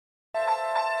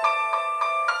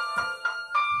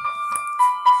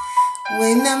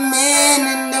When a man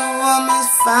and a woman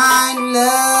find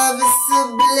love, it's a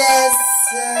blessing.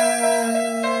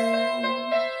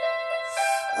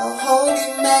 A holy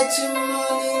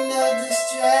matrimony, no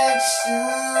distraction.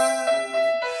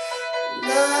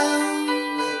 Love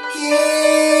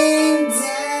came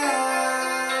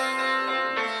down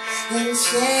and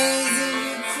changed the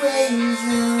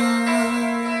equation.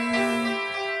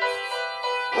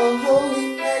 A holy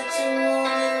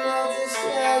matrimony, no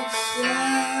distraction.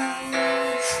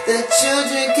 The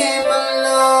children came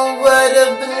along, what a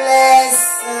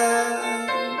blessing.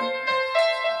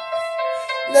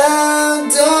 Love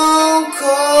don't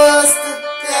cost a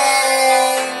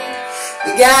thing.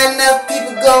 We got enough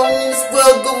people going in this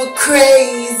world going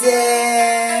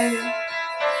crazy.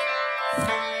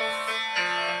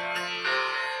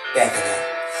 Back it up.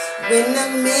 When the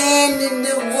man and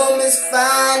the woman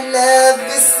find love,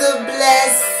 it's a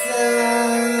blessing.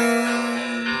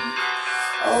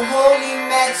 A holy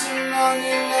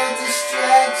matrimony, no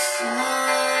distraction.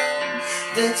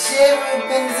 The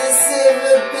cherubims and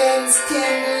cherubims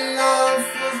came along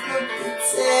for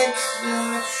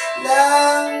protection.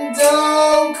 Love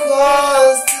don't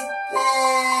cost a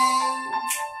thing.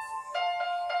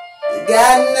 You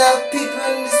got enough people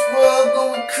in this world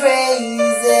going crazy.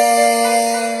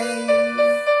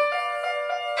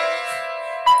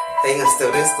 They gonna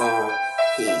steal this song.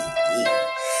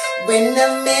 When the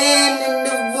man and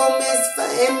the woman's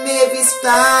find marriage,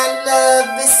 find love,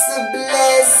 it's a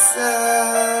blessing.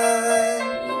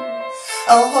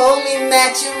 A holy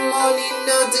matrimony,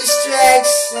 no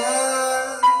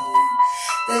distraction.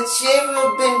 The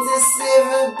cherubims and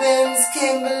cherubims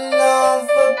came along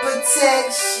for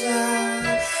protection.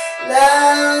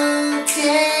 Love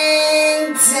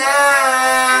came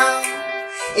down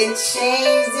and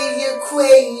changed the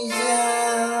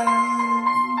equation.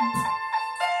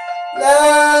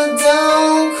 Love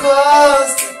don't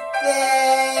cost a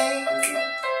thing.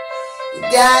 You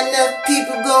got enough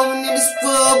people going in this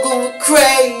world going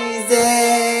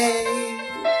crazy.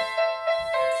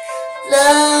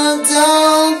 Love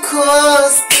don't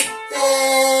cost a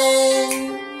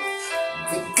thing.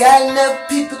 We got enough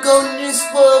people going in this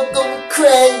world going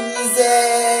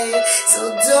crazy. So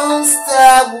don't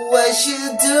stop what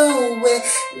you're doing.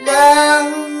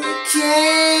 Love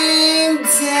came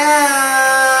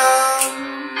down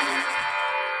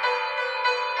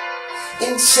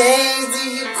and change the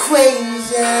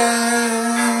equation.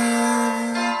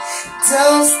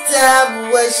 Don't stop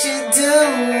what you're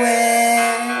doing.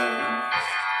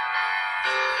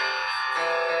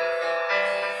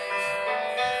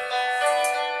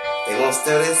 They won't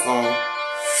steal this song.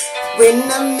 When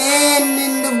the man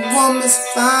and the woman's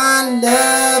find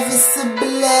love, it's a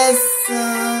blessing.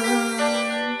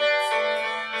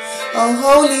 A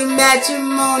holy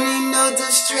matrimony, no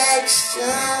distraction.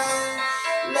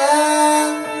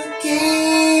 Love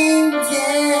came down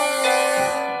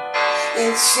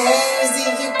and changed the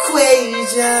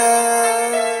equation.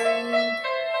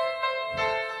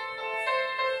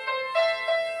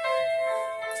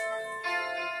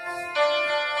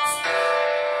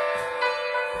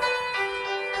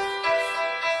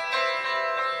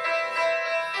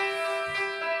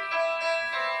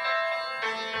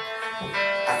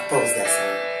 I proposed that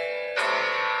song.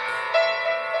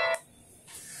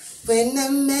 When the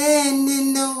man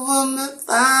and the woman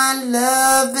find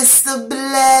love, it's a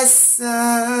blessing.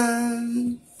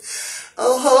 A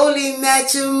holy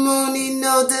matrimony,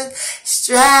 no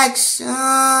distraction.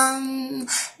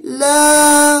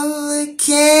 Love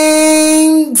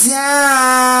came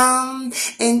down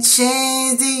and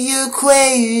changed the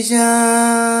equation.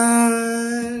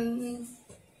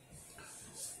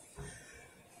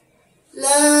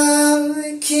 Love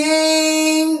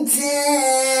came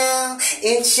down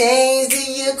and changed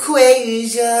the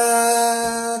equation.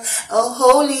 A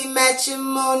holy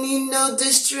matrimony, no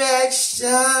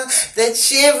distraction. The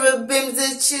cherubims,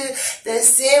 the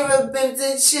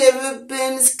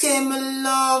cherubims came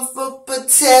along for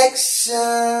protection.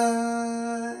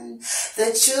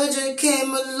 The children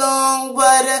came along,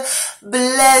 what a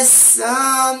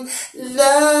blessing.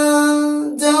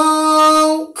 Love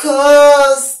don't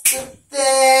cost a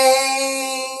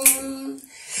thing.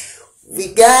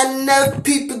 We got enough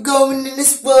people going in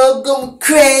this world going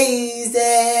crazy.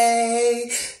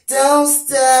 Don't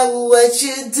stop what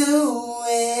you're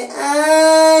doing.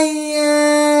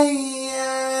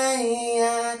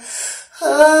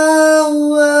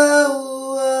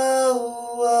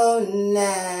 Oh,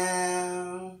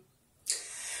 now.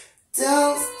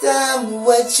 Don't stop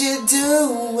what you're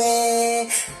doing.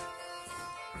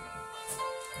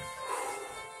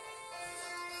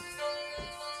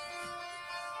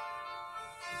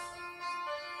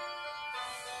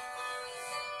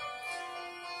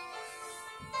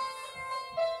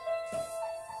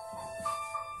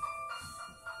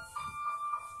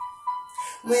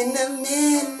 When a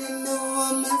man and a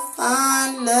woman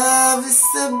find love, it's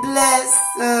a blessing.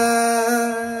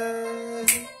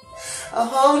 A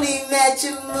holy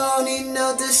matrimony,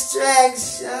 no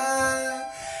distraction.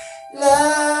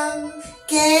 Love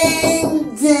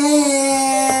came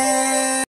down.